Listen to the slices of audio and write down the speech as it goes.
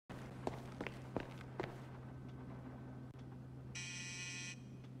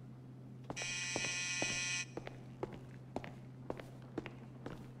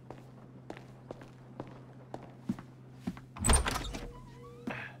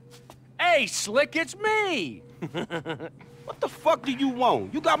Hey, Slick, it's me! What the fuck do you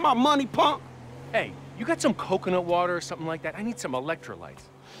want? You got my money, punk? Hey, you got some coconut water or something like that? I need some electrolytes.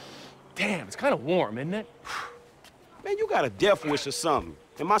 Damn, it's kind of warm, isn't it? Man, you got a death wish or something.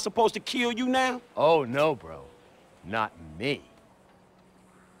 Am I supposed to kill you now? Oh, no, bro. Not me.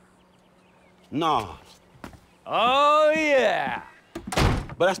 Nah. Oh, yeah!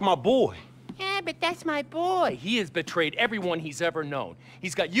 But that's my boy. Yeah, but that's my boy. He has betrayed everyone he's ever known.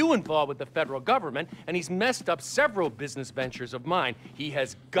 He's got you involved with the federal government, and he's messed up several business ventures of mine. He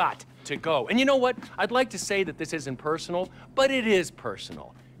has got to go. And you know what? I'd like to say that this isn't personal, but it is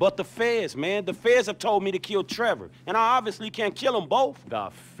personal. But the feds, man, the feds have told me to kill Trevor, and I obviously can't kill them both.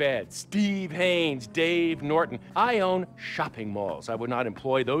 The feds, Steve Haynes, Dave Norton. I own shopping malls. I would not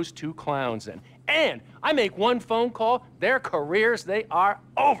employ those two clowns in. And I make one phone call, their careers, they are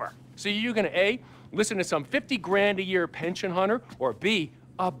over. So you're gonna A, listen to some 50 grand a year pension hunter, or B,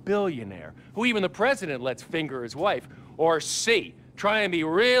 a billionaire, who even the president lets finger his wife, or C, try and be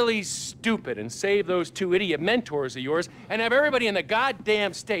really stupid and save those two idiot mentors of yours and have everybody in the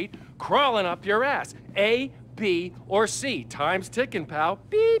goddamn state crawling up your ass. A, B, or C. Time's ticking, pal.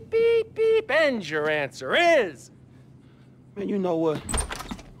 Beep, beep, beep. And your answer is... Man, you know what?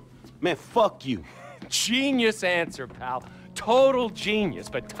 Man, fuck you. Genius answer, pal. Total genius,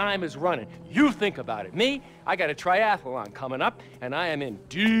 but time is running. You think about it. Me, I got a triathlon coming up, and I am in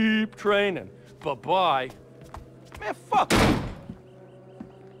deep training. Bye-bye. Man, fuck you.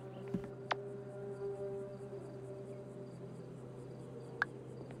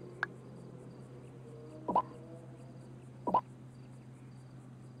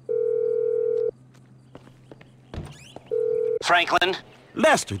 Franklin?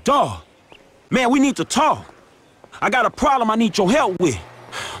 Lester, dawg. Man, we need to talk. I got a problem I need your help with.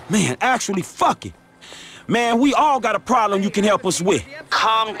 Man, actually, fuck it. Man, we all got a problem you can help us with.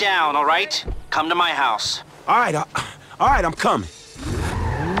 Calm down, all right? Come to my house. All right, I'm coming.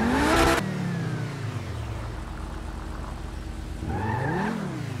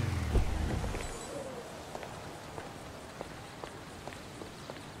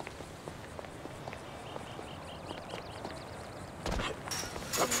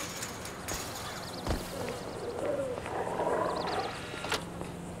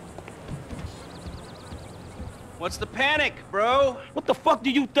 What's the panic, bro? What the fuck do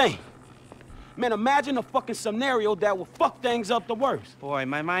you think? Man, imagine a fucking scenario that will fuck things up the worst. Boy,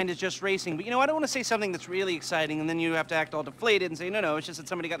 my mind is just racing. But you know, I don't want to say something that's really exciting, and then you have to act all deflated and say, no, it's just that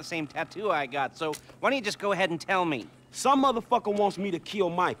somebody got the same tattoo I got. So why don't you just go ahead and tell me? Some motherfucker wants me to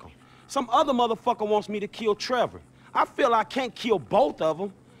kill Michael. Some other motherfucker wants me to kill Trevor. I feel I can't kill both of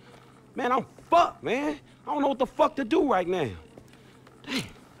them. Man, I'm fucked, man. I don't know what the fuck to do right now. Damn.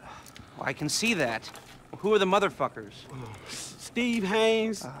 Well, I can see that. Who are the motherfuckers? Steve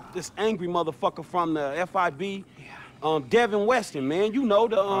Haynes, this angry motherfucker from the FIB. Yeah. Devin Weston, man. You know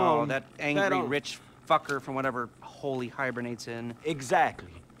the, Oh, that angry rich fucker from whatever hole he hibernates in.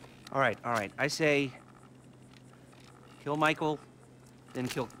 Exactly. All right. I say kill Michael, then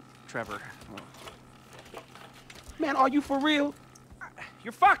kill Trevor. Man, are you for real?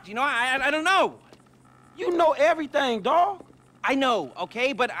 You're fucked, you know? I don't know. You know everything, dawg. I know,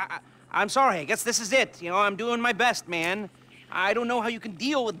 okay? But I'm sorry. I guess this is it. You know, I'm doing my best, man. I don't know how you can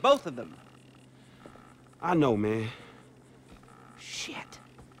deal with both of them. I know, man. Shit.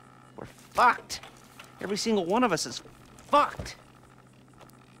 We're fucked. Every single one of us is fucked.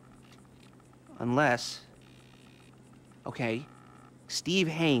 Unless... Okay, Steve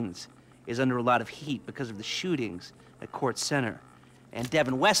Haynes is under a lot of heat because of the shootings at Court Center. And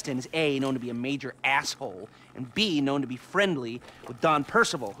Devin Weston is A, known to be a major asshole, and B, known to be friendly with Don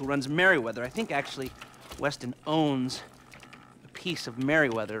Percival, who runs Merryweather. I think, actually, Weston owns a piece of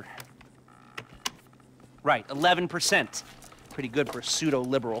Merryweather. Right, 11%. Pretty good for a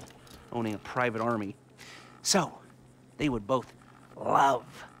pseudo-liberal owning a private army. So, they would both love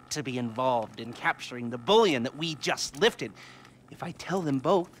to be involved in capturing the bullion that we just lifted. If I tell them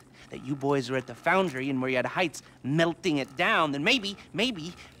both that you boys are at the foundry in Marietta Heights melting it down, then maybe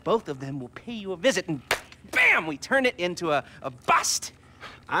both of them will pay you a visit and bam, we turn it into a bust.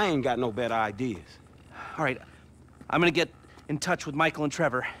 I ain't got no better ideas. All right, I'm gonna get in touch with Michael and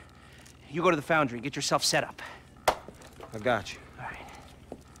Trevor. You go to the foundry, get yourself set up. I got you. All right.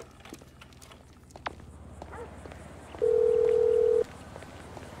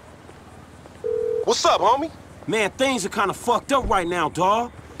 What's up, homie? Man, things are kind of fucked up right now,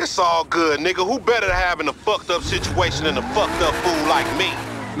 dawg. It's all good, nigga. Who better to have in a fucked up situation than a fucked up fool like me?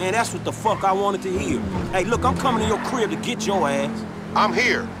 Man, that's what the fuck I wanted to hear. Hey, look, I'm coming to your crib to get your ass. I'm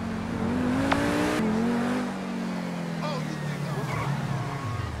here.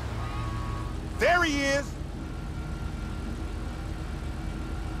 There he is.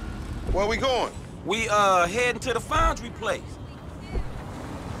 Where we going? We, heading to the foundry place.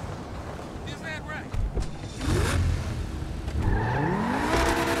 Is that right?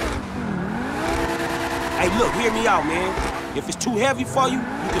 Hey, look, hear me out, man. If it's too heavy for you, you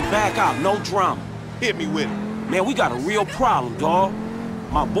can back out, no drama. Hit me with it. Man, we got a real problem, dawg.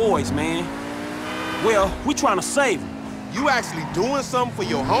 My boys, man. Well, we trying to save them. You actually doing something for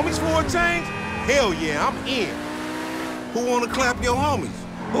your homies for a change? Hell yeah, I'm in. Who wanna clap your homies?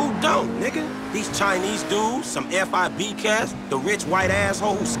 Who don't, nigga? These Chinese dudes, some FIB cats, the rich white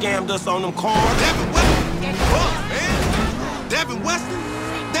asshole who scammed us on them cars. Devin Weston? Fuck, man. Devin Weston?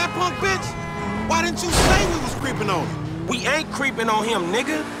 That punk bitch? Why didn't you say we was creeping on him? We ain't creeping on him,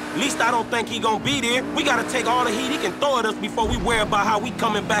 nigga. At least I don't think he gonna be there. We gotta take all the heat he can throw at us before we worry about how we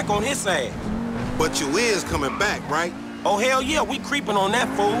coming back on his ass. But you is coming back, right? Oh, hell yeah, we creeping on that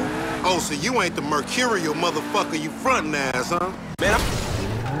fool. Oh, so you ain't the mercurial motherfucker you frontin' as, huh? Man,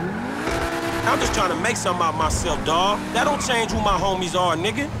 I'm just trying to make something out of myself, dawg. That don't change who my homies are,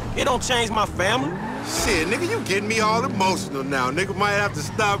 nigga. It don't change my family. Shit, nigga, you getting me all emotional now. Nigga might have to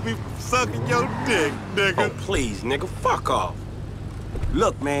stop me from sucking your dick, nigga. Oh, please, nigga, fuck off.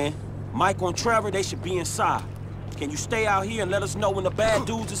 Look, man, Michael and Trevor, they should be inside. Can you stay out here and let us know when the bad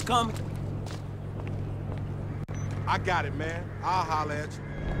dudes is coming? I got it, man. I'll holler at you.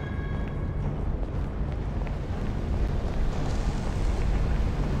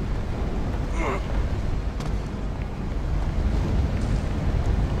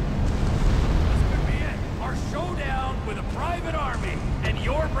 Our showdown with a private army, and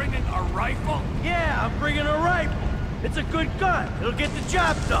you're bringing a rifle? Yeah, I'm bringing a rifle. It's a good gun. It'll get the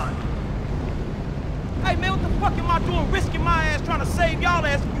job done. Hey, man, what the fuck am I doing risking my ass trying to save y'all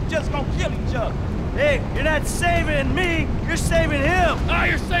ass if you just gonna kill each other? Hey, you're not saving me. You're saving him. Ah,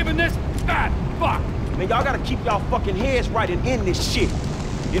 you're saving this fat fuck! Man, y'all gotta keep y'all fucking heads right and end this shit.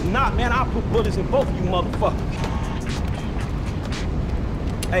 If not, man, I'll put bullets in both of you motherfuckers.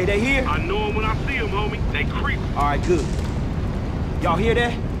 Hey, they here? I know them when I see them, homie. They creep. All right, good. Y'all hear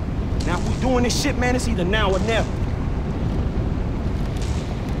that? Now, if we doing this shit, man, it's either now or never.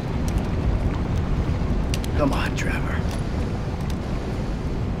 Come on, Trevor.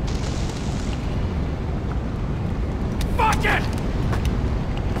 Fuck it!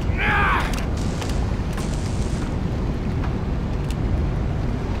 Ah!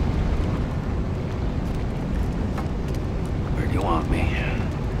 Where do you want me?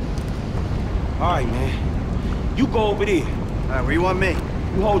 All right, man. You go over there. All right, where you want me?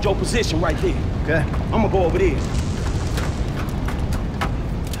 You hold your position right there. Okay. I'm gonna go over there.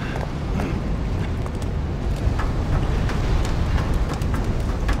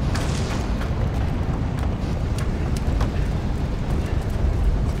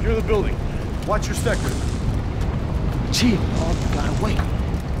 Secure the building. Watch your sector. Chill, dog. You gotta wait.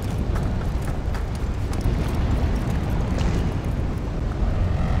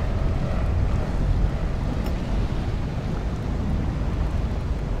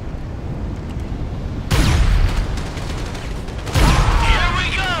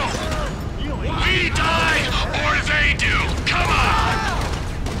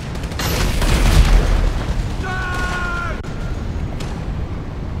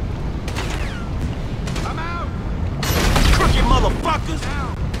 Motherfuckers!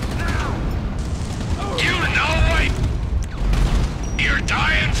 You know what you're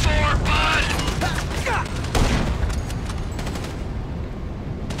dying for, bud?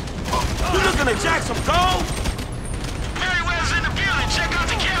 You looking to jack some gold? Merryweather's in the building. Check out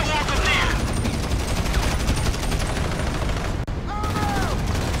the catwalk up there.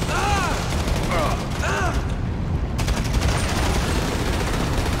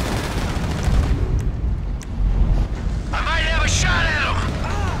 I might have a shot at him.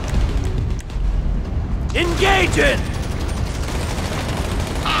 Engaging!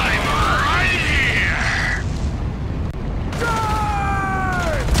 I'm right here.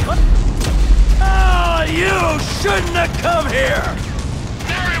 Oh, you shouldn't have come here!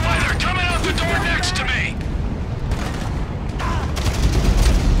 Merryweather coming out the door next to me.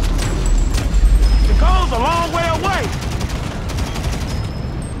 The gold's a long way away.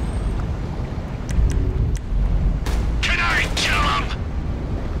 Can I kill him?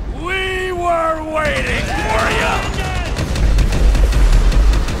 We were waiting for you!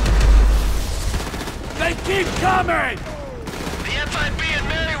 They keep coming! The FIB and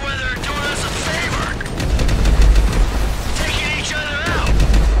Merryweather are doing us a favor. Taking each other out.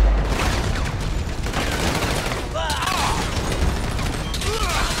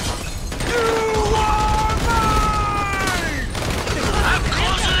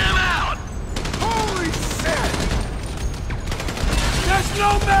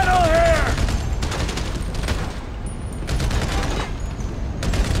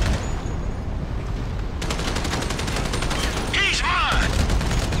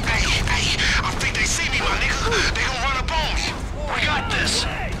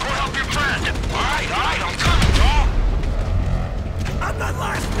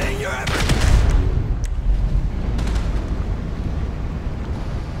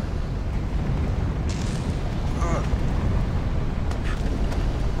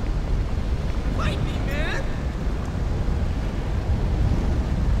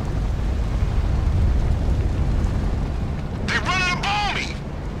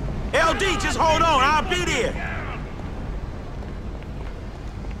 LD, just hold on. I'll be there.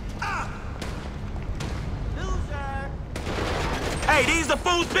 Hey, these the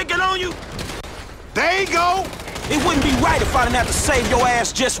fools picking on you? There you go. It wouldn't be right if I didn't have to save your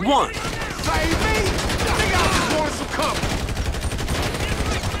ass just once. Save me? Nigga, I just wanted some cover.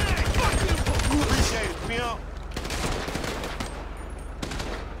 Appreciate it, pimp.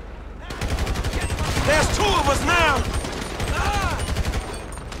 There's two of us now.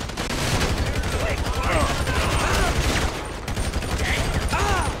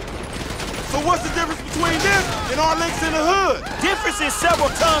 So what's the difference between this and our links in the hood? Difference is several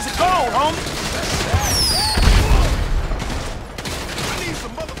tons of gold, homie. I need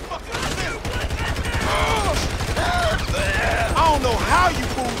some motherfucking assistance. I don't know how you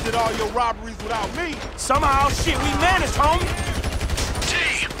fools did all your robberies without me. Somehow, shit, we managed, homie. T!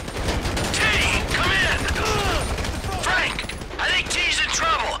 Come in! Frank, I think T's in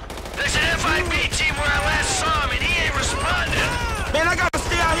trouble. There's an FIB team where I last saw him and he ain't responding. Man, I gotta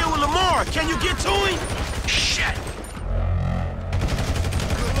stay out here with Lamar. Can you get to him? Shit!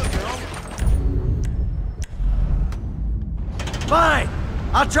 Good looking, homie. Fine.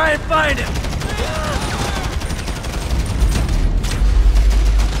 I'll try and find him.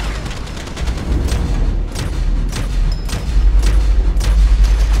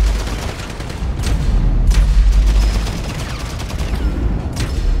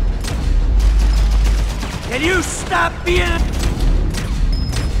 Can you stop being an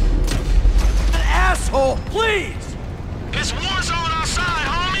asshole, please? It's war zone outside,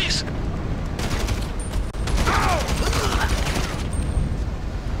 homies!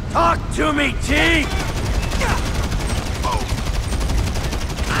 Talk to me, T!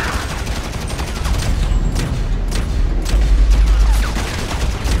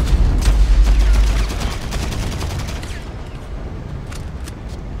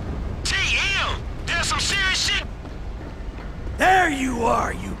 There you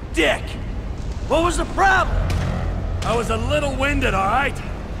are, you dick! What was the problem? I was a little winded, all right?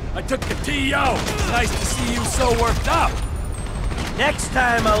 I took the TO. It's nice to see you so worked up. Next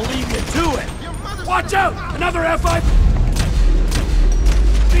time I'll leave you to it. Watch out! Another FI...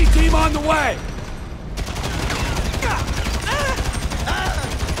 B-team on the way!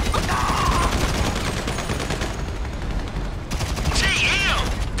 T.M.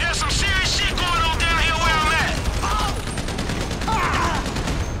 There's some serious shit going on down here where I'm at.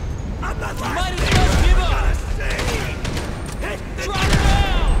 I'm not lying. Might as well give up. Drop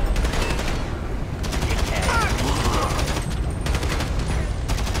down!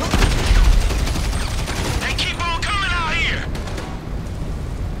 They keep on coming out here.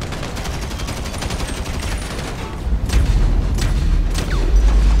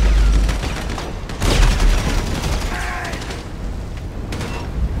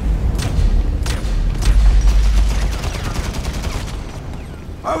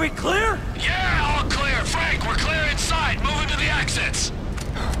 Are we clear? Yeah, all clear. Frank, we're clear inside. Moving to the exits.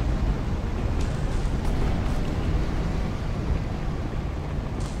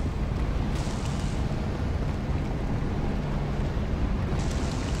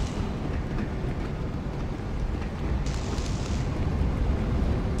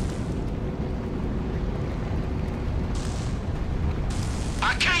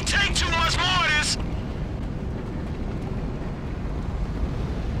 I can't take too much more of this.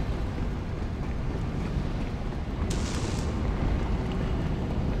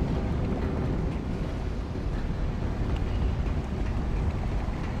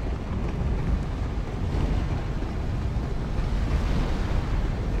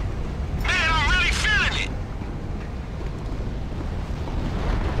 Man, I'm really feeling it.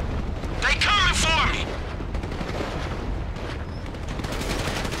 They coming for me.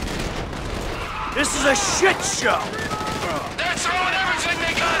 This is a shit show! They're throwing everything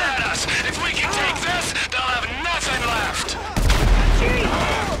they got at us. If we can take this, they'll have nothing left.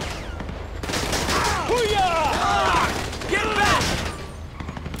 Get back!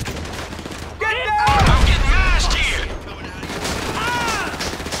 Get down! I'm getting mashed here.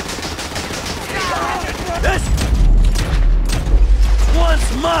 This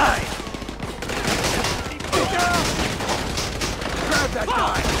one's mine! Grab that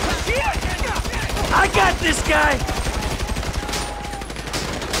guy! I got this guy!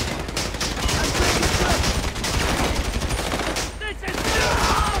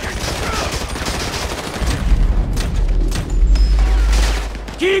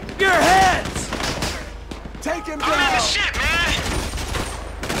 Keep your heads! Take him I'm in the down. shit, man.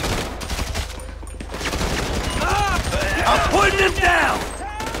 I'm putting him down!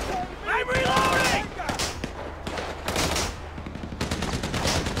 I'm reloading!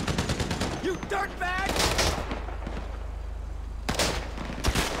 dirtbag!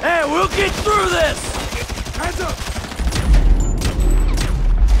 Hey, we'll get through this! Hands up!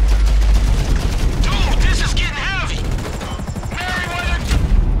 Dude, this is getting heavy! Merryweather!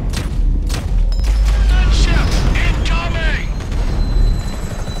 Gunship incoming!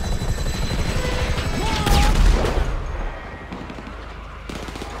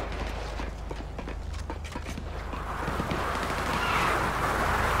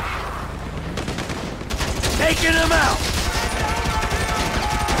 Taking him out!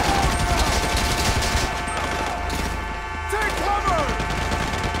 Take cover!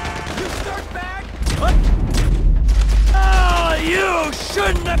 You dirtbag! What? Oh, you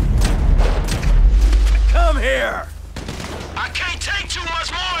shouldn't have come here! I can't take too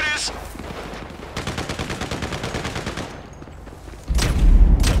much more of this!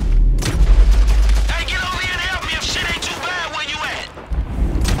 Hey, get over here and help me if shit ain't too bad where you at!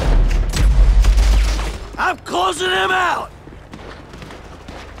 I'm closing him out!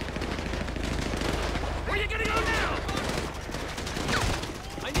 Where you gonna go now?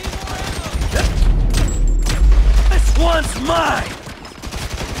 I need more ammo! This one's mine!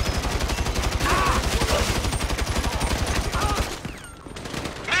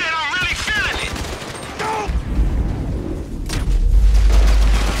 Man, I'm really feeling it!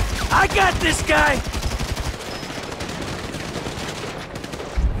 I got this guy!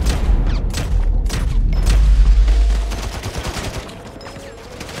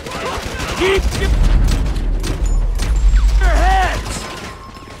 Keep your heads!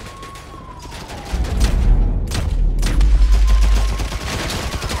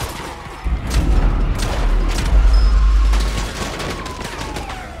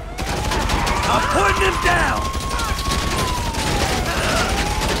 I'm putting him down!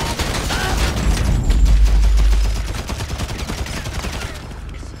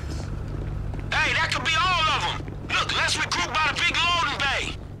 Hey, that could be all of them! Look, let's regroup by the big loading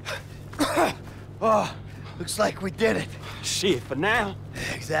bay! Oh, looks like we did it. Shit, for now.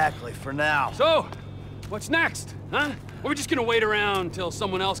 Exactly, for now. So, what's next, huh? Are we just gonna wait around till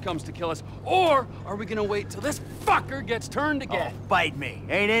someone else comes to kill us? Or are we gonna wait till this fucker gets turned again? Oh, bite me.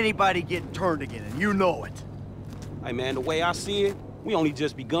 Ain't anybody getting turned again, and you know it. Hey, man, the way I see it, we only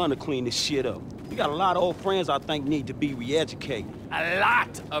just begun to clean this shit up. We got a lot of old friends I think need to be re-educated. A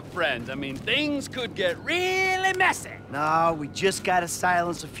lot of friends. I mean, things could get really messy. No, we just gotta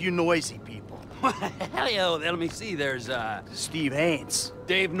silence a few noisy people. Hell yeah, let me see. There's, Steve Haynes.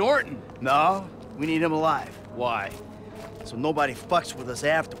 Dave Norton. No, we need him alive, Why? so nobody fucks with us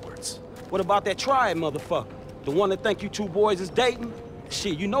afterwards. What about that triad motherfucker? The one that think you two boys is dating?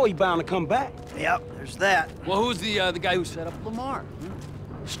 Shit, you know he bound to come back. Yep, there's that. Well, who's the guy who set up Lamar?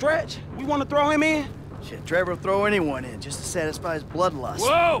 Stretch, we want to throw him in? Shit, Trevor will throw anyone in just to satisfy his bloodlust.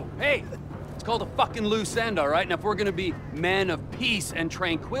 Whoa! Hey! It's called a fucking loose end, all right? And if we're gonna be men of peace and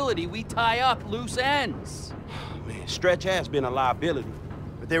tranquility, we tie up loose ends. Man, Stretch has been a liability.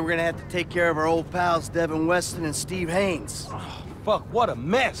 But they were gonna have to take care of our old pals Devin Weston and Steve Haynes. Oh, fuck, what a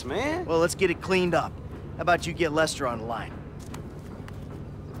mess, man. Well, let's get it cleaned up. How about you get Lester on the line?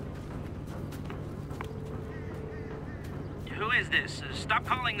 Who is this? Stop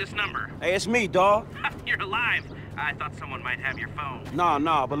calling this number. Hey, it's me, dawg. You're alive. I thought someone might have your phone.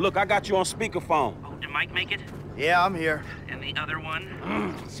 Nah, but look, I got you on speakerphone. Oh, did Mike make it? Yeah, I'm here. And the other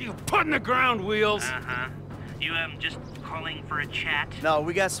one? See you putting the ground wheels. Uh-huh. You, just calling for a chat? No,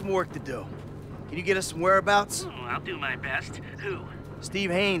 we got some work to do. Can you get us some whereabouts? Oh, I'll do my best. Who? Steve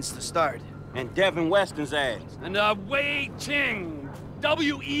Haynes to start. And Devin Weston's ass. And, Wei Cheng.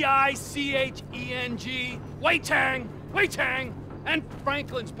 W-E-I-C-H-E-N-G. Wei Cheng. Wei Cheng. And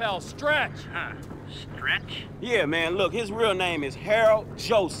Franklin's pal, Stretch. Huh. Stretch? Yeah, man, look, his real name is Harold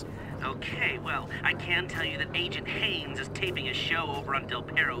Joseph. Okay, well, I can tell you that Agent Haynes is taping a show over on Del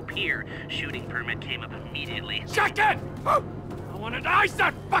Perro Pier. Shooting permit came up immediately. Shut it! I wanted to ice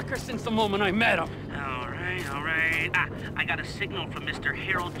that fucker since the moment I met him. All right. I got a signal from Mr.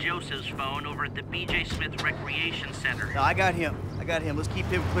 Harold Joseph's phone over at the B.J. Smith Recreation Center. No, I got him. Let's keep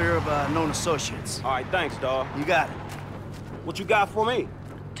him clear of known associates. All right, thanks, dawg. You got it. What you got for me?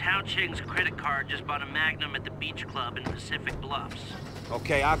 Tao Ching's credit card just bought a Magnum at the beach club in Pacific Bluffs.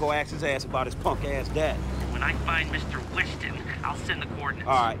 Okay, I'll go ask his ass about his punk-ass dad. When I find Mr. Weston, I'll send the coordinates.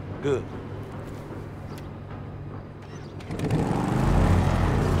 All right, good.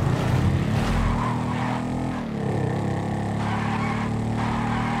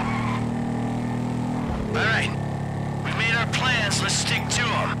 All right. We made our plans. Let's stick to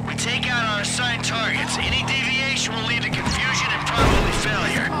them. We take out our assigned targets. Any deviation will lead to confusion and probably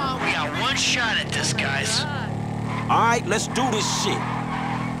failure. We got one shot at this, guys. All right, let's do this shit.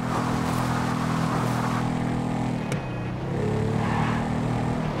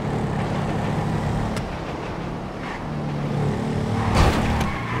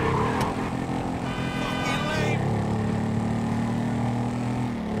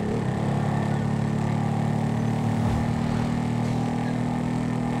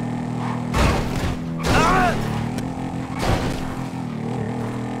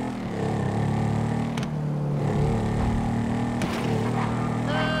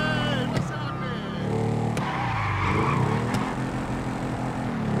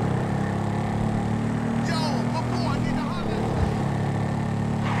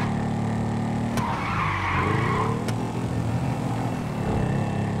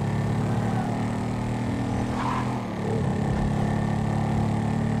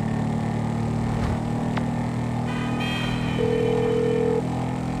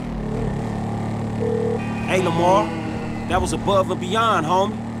 That was above and beyond,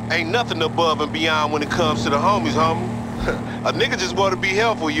 homie. Ain't nothing above and beyond when it comes to the homies, homie. A nigga just want to be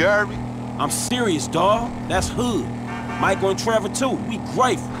helpful, you heard me? I'm serious, dawg. That's hood. Michael and Trevor, too. We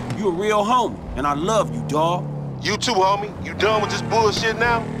grateful. You a real homie, and I love you, dawg. You too, homie. You done with this bullshit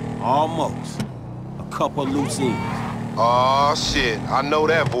now? Almost. A couple loose ends. Aw, shit. I know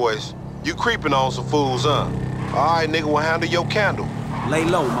that voice. You creeping on some fools, huh? All right, nigga, we'll handle your candle. Lay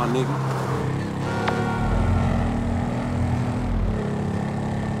low, my nigga.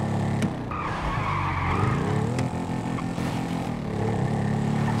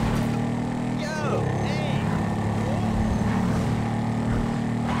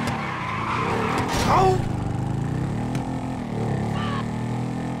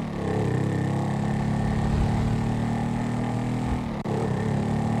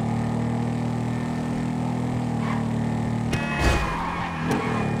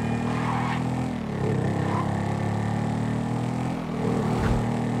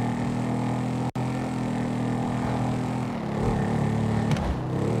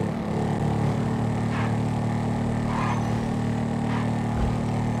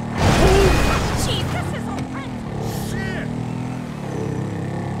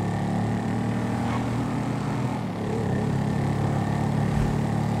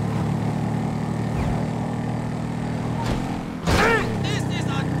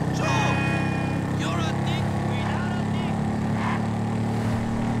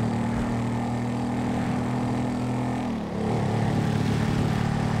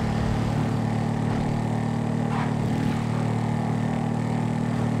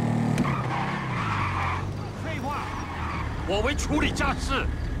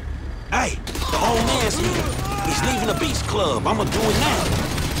 Hey, the old man's here. He's leaving the Beast Club. I'ma do it now.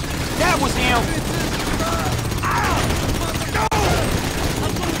 That was him.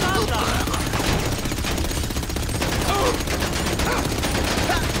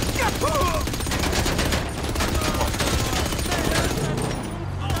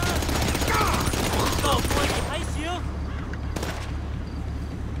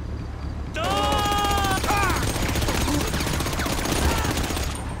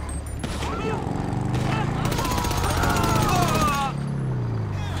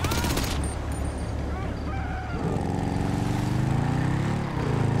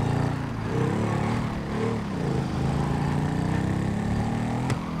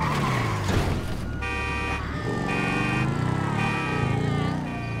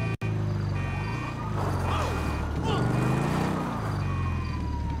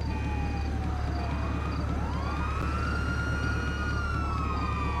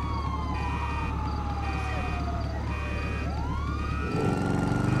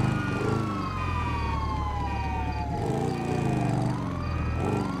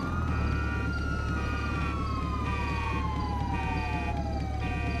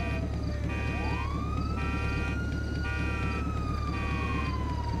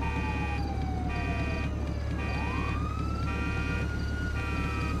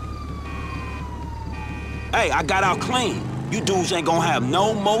 Hey, I got out clean. You dudes ain't gonna have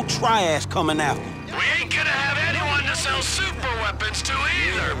no more triads coming after. We ain't gonna have anyone to sell super weapons to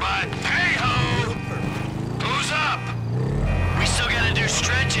either, but hey-ho! Who's up? We still gotta do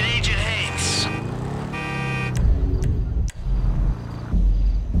Stretch and Agent Haynes.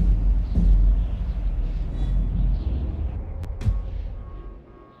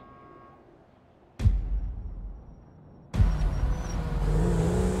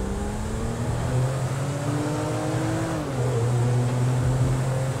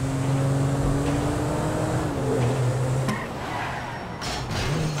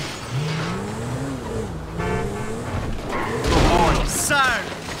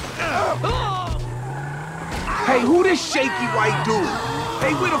 Hey, who this shaky white dude?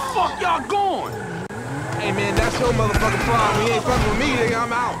 Hey, where the fuck y'all going? Hey, man, that's your motherfucking problem. You ain't fucking with me, nigga.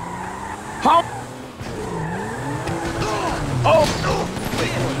 I'm out. Huh? Oh!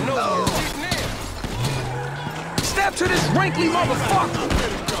 Step to this wrinkly motherfucker!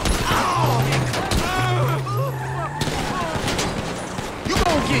 You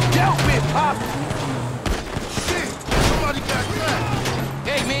gonna get dealt with, Pop! Shit! Somebody got cracked.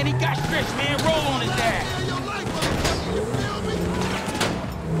 Hey, man, he got stretched, man. Roll on his ass.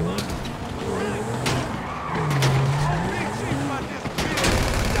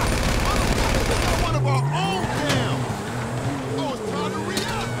 One of our own town. Oh, it's time to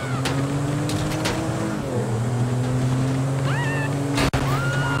re-up.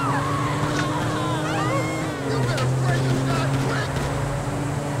 You better break this guy quick.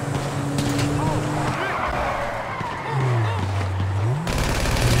 Oh,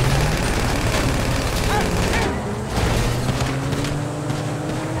 shit.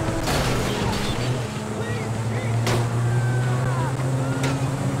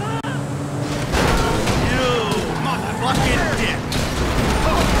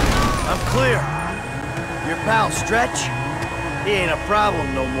 Stretch? He ain't a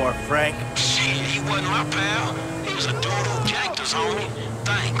problem no more, Frank. Shit, he wasn't my pal. He was a dude who jacked us, homie.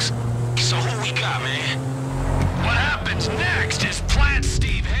 Thanks. So who we got, man? What happens next is plant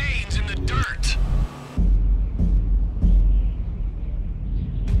Steve Haynes in the dirt.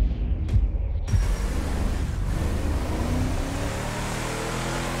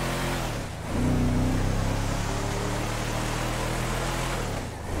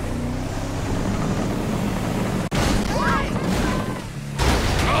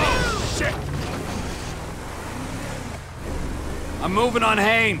 I'm moving on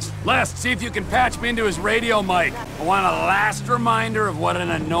Haynes. Les, see if you can patch me into his radio mic. I want a last reminder of what an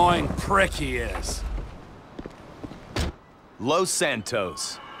annoying prick he is. Los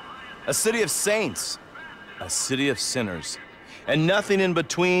Santos. A city of saints. A city of sinners. And nothing in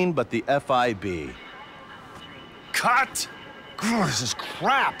between but the FIB. Cut! God, this is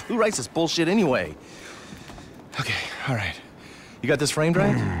crap! Who writes this bullshit anyway? Okay, all right. You got this framed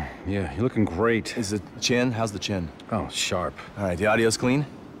right? Yeah, you're looking great. Is the chin? How's the chin? Oh, sharp. All right, the audio's clean?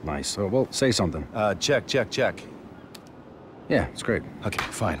 Nice. Oh, well, say something. Check. Yeah, it's great. Okay,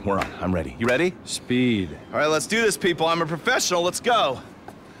 fine, we're on. I'm ready. You ready? Speed. All right, let's do this, people. I'm a professional. Let's go.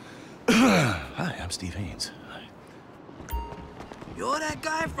 Hi, I'm Steve Haynes. You're that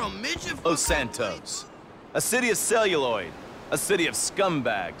guy from Midget? Los Santos. A city of celluloid. A city of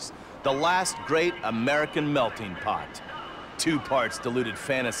scumbags. The last great American melting pot. 2 parts diluted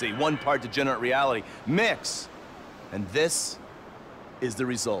fantasy, 1 part degenerate reality. Mix. And this is the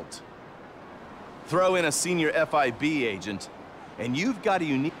result. Throw in a senior FIB agent, and you've got a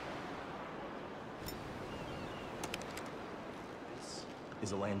unique... This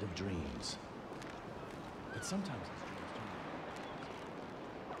is a land of dreams. But sometimes...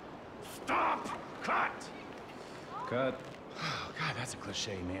 Stop! Cut! Cut. Oh, God, that's a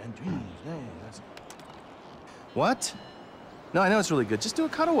cliche, man. Dreams, man. That's... What? No, I know it's really good. Just do a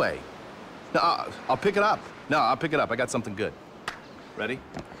cutaway. No, I'll pick it up. No, I'll pick it up. I got something good. Ready?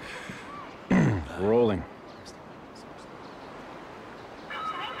 Rolling.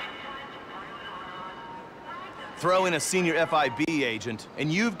 Throw in a senior FIB agent,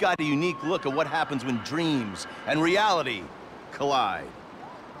 and you've got a unique look at what happens when dreams and reality collide.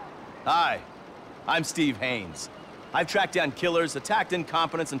 Hi, I'm Steve Haynes. I've tracked down killers, attacked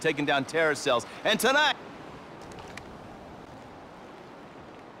incompetents, and taken down terror cells. And tonight...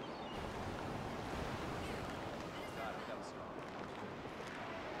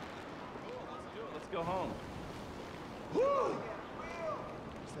 Let's go home.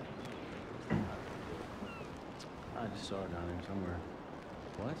 I just saw her down there somewhere.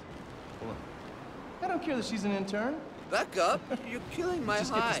 What? Hold on. I don't care that she's an intern. Back up. You're killing my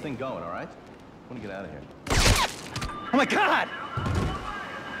Just high. get this thing going, all right? I want to get out of here. Oh my God!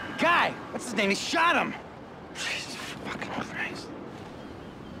 The guy! What's his name? He shot him! Jesus fucking Christ.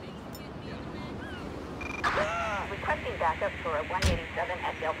 Requesting backup for a 187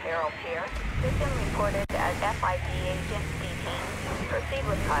 at Del Perro Pier. Victim reported as FIB agent Steve Haynes. Proceed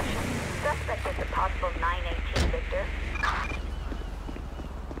with caution. Suspect is a possible 918 Victor.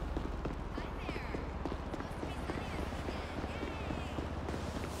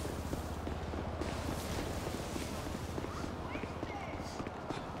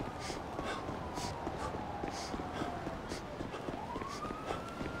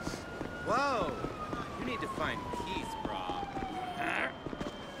 Whoa! You need to find peace, bro.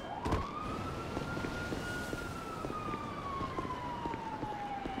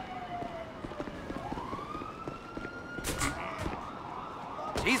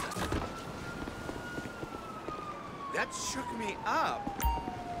 Jesus! That shook me up.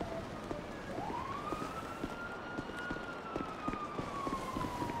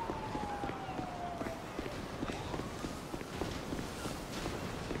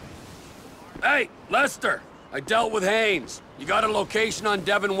 Hey, Lester! I dealt with Haynes. You got a location on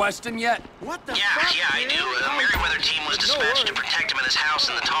Devin Weston yet? What the Yeah, fuck, I do. The Merryweather team was dispatched to protect him in his house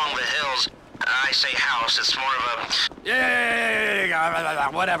in the Tongva Hills. I say house, it's more of a... Yeah,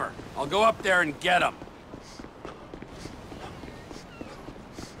 whatever. I'll go up there and get him.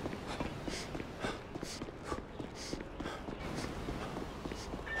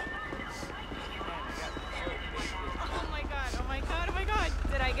 Oh my god.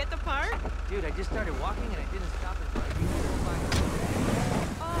 Did I get the part? Dude, I just started walking and I didn't stop it.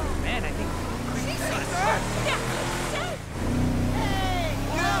 Oh. Man, I think... Hey,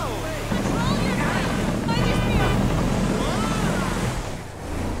 go! Control your gun! Find your spear!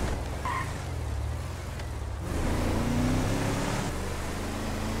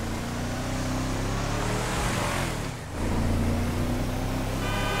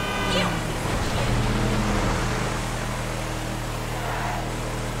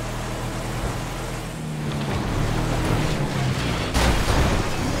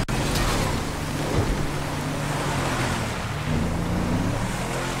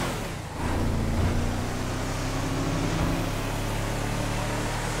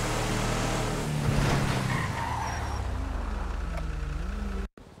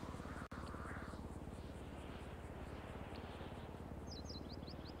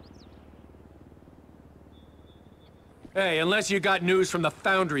 Hey, unless you got news from the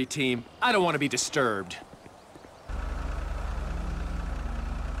Foundry team, I don't want to be disturbed.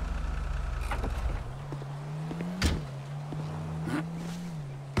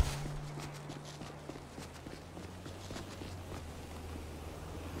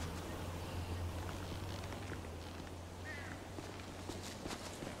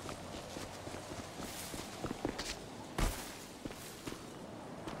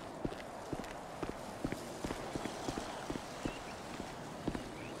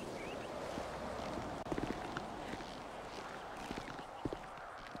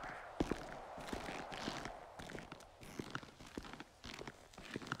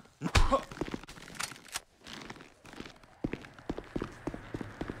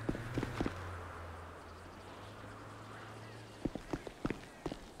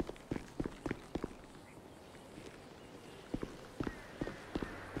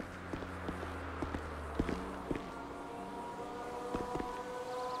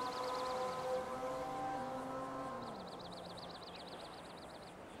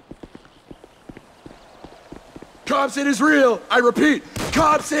 Cobsit is real! I repeat,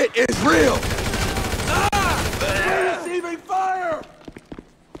 Cobsit is real! Ah! We're receiving fire!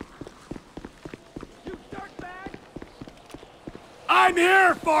 You dirtbag! I'm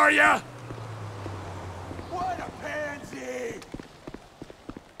here for you! What a pansy!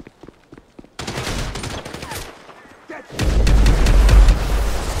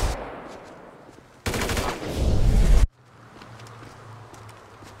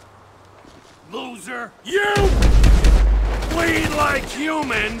 Loser! You bleed like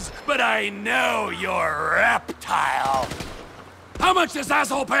humans, but I know you're reptile. How much is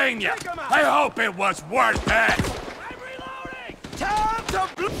asshole paying you? I hope it was worth it. I'm reloading. Time to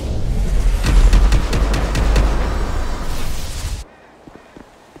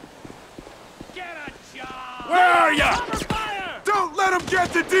get a job. Where are you? Don't let him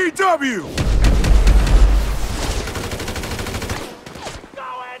get the DW!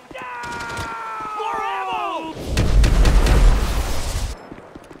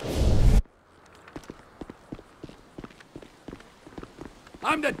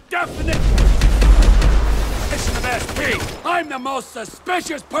 I'm the definite of SP. I'm the most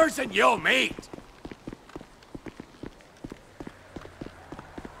suspicious person you'll meet.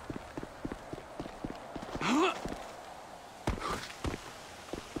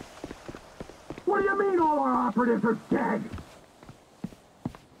 What do you mean all our operatives are dead?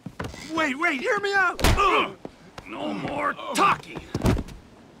 Wait, hear me out! No more talking!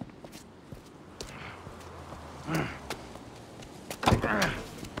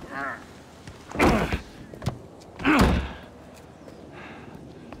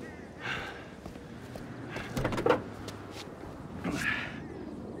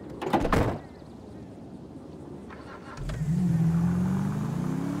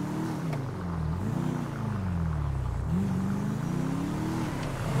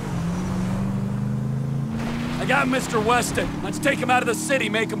 I got Mr. Weston. Let's take him out of the city,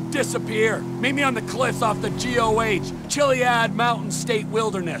 make him disappear. Meet me on the cliffs off the GOH, Chiliad Mountain State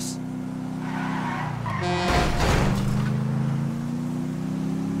Wilderness.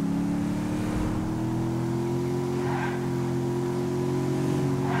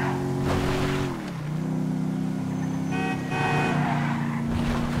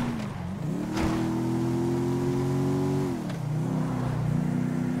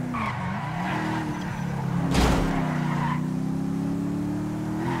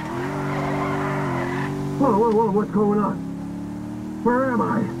 Whoa, what's going on? Where am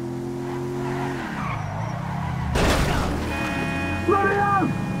I? Let me out!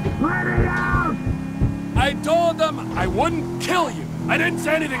 Let me out! I told them I wouldn't kill you. I didn't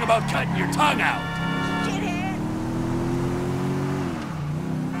say anything about cutting your tongue out.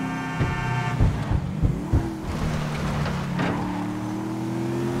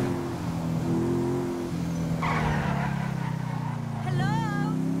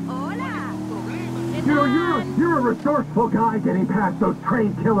 You're a resourceful guy getting past those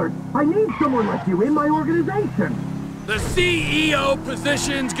trained killers. I need someone like you in my organization. The CEO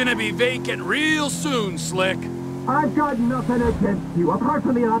position's gonna be vacant real soon, Slick. I've got nothing against you, apart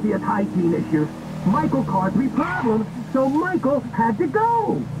from the obvious hygiene issues. Michael caused me problems, so Michael had to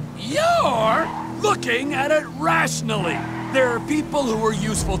go. You're looking at it rationally. There are people who are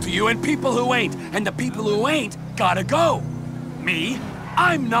useful to you and people who ain't, and the people who ain't gotta go. Me?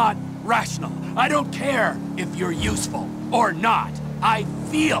 I'm not rational. I don't care if you're useful or not. I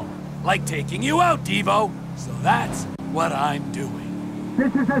feel like taking you out, Devo. So that's what I'm doing.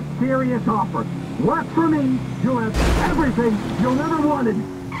 This is a serious offer. Work for me. You'll have everything you'll never wanted.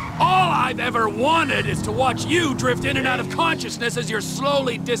 All I've ever wanted is to watch you drift in and out of consciousness as you're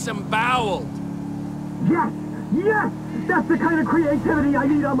slowly disemboweled. Yes! Yes! That's the kind of creativity I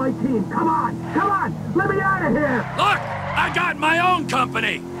need on my team. Come on! Let me out of here! Look! I got my own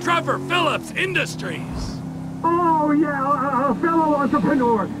company! Trevor Phillips Industries! Oh, yeah, a fellow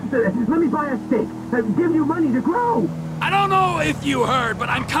entrepreneur. Let me buy a stake. Give you money to grow. I don't know if you heard, but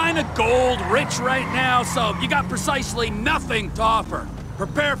I'm kinda gold rich right now, so you got precisely nothing to offer.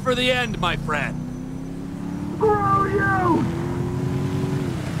 Prepare for the end, my friend. Grow you!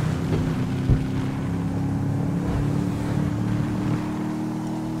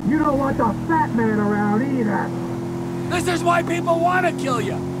 You don't want the fat man around either. This is why people want to kill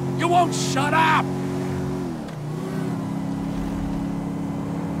you. You won't shut up.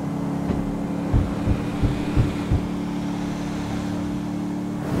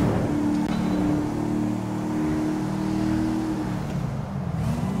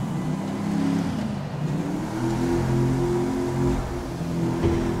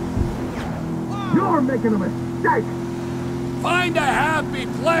 You're making a mistake. Find a happy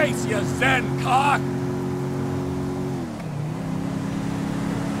place, you Zen cock!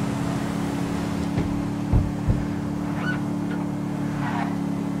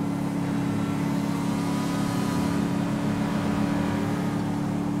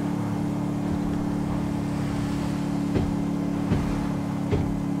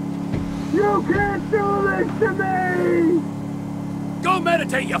 You can't do this to me! Go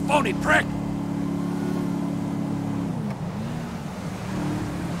meditate, you phony prick!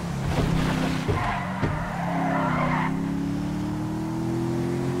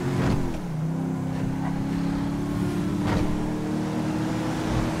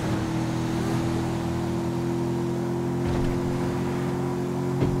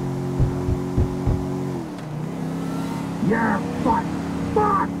 Yeah,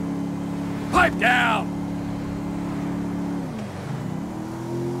 fuck! Pipe down!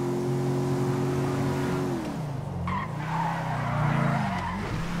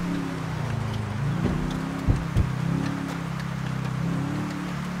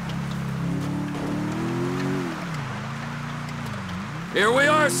 Here we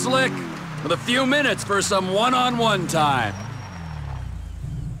are, Slick, with a few minutes for some one-on-one time.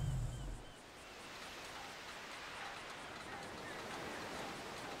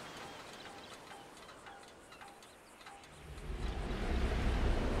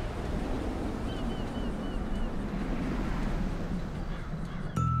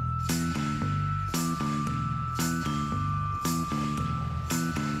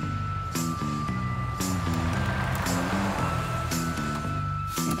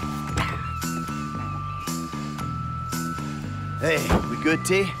 Hey, we good,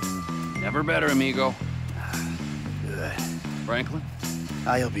 T? Never better, amigo. Good. Franklin?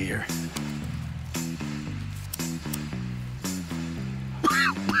 I'll be here.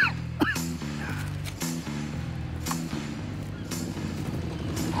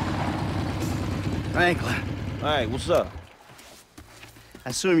 Franklin. Hey, what's up? I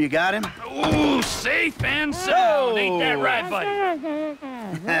assume you got him? Ooh, safe and sound. Ain't that right, buddy?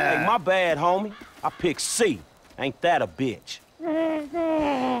 Hey, my bad, homie. I picked C. Ain't that a bitch?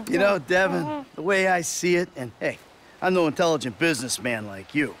 You know, Devin, the way I see it, and hey, I'm no intelligent businessman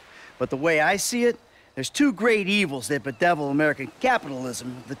like you, but the way I see it, there's two great evils that bedevil American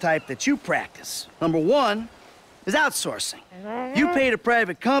capitalism of the type that you practice. Number one is outsourcing. You paid a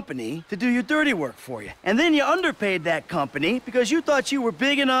private company to do your dirty work for you, and then you underpaid that company because you thought you were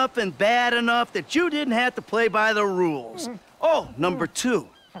big enough and bad enough that you didn't have to play by the rules. Oh, number two,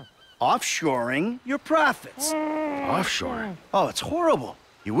 offshoring your profits. Offshore? Oh, it's horrible.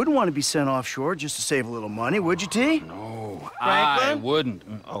 You wouldn't want to be sent offshore just to save a little money, would you, T? No, Franklin? I wouldn't.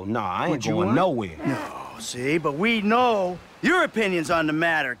 Oh, no, I ain't going nowhere. No, see, but we know your opinions on the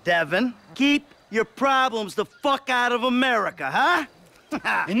matter, Devin. Keep your problems the fuck out of America, huh?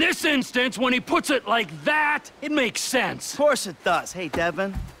 In this instance, when he puts it like that, it makes sense. Of course it does. Hey,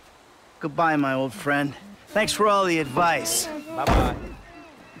 Devin. Goodbye, my old friend. Thanks for all the advice. Bye-bye.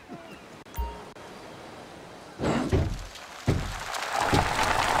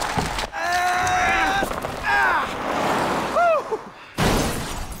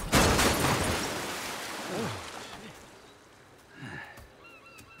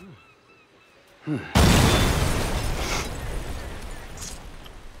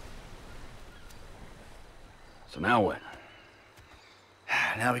 So now what?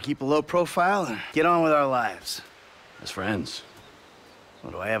 Now we keep a low profile and get on with our lives. As friends.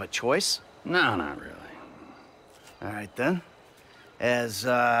 Well, do I have a choice? No, not really. All right, then. As,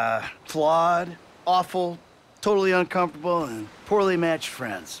 flawed, awful, totally uncomfortable, and poorly matched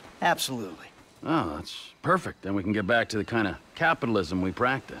friends. Absolutely. Oh, that's perfect. Then we can get back to the kind of capitalism we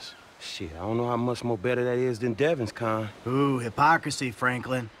practice. Shit, I don't know how much more better that is than Devon's kind. Ooh, hypocrisy,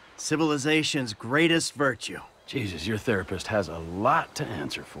 Franklin. Civilization's greatest virtue. Jesus, your therapist has a lot to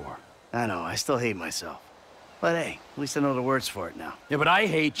answer for. I know, I still hate myself. But hey, at least I know the words for it now. Yeah, but I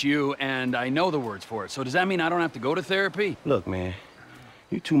hate you, and I know the words for it. So does that mean I don't have to go to therapy? Look, man,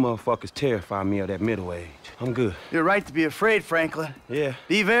 you two motherfuckers terrify me of that middle age. I'm good. You're right to be afraid, Franklin. Yeah.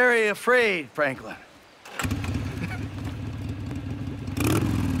 Be very afraid, Franklin.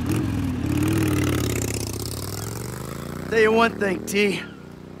 Tell you one thing, T.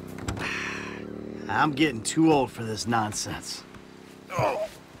 I'm getting too old for this nonsense. Oh.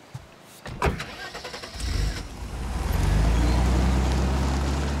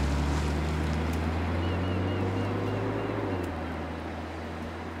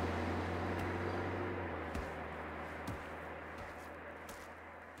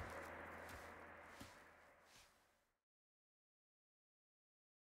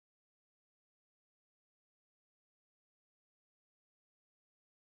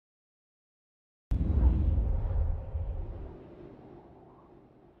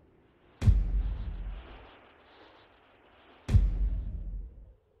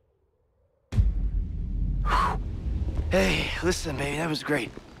 Hey, listen, baby, that was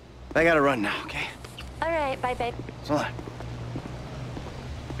great. I gotta run now, okay? All right, bye, babe. So long.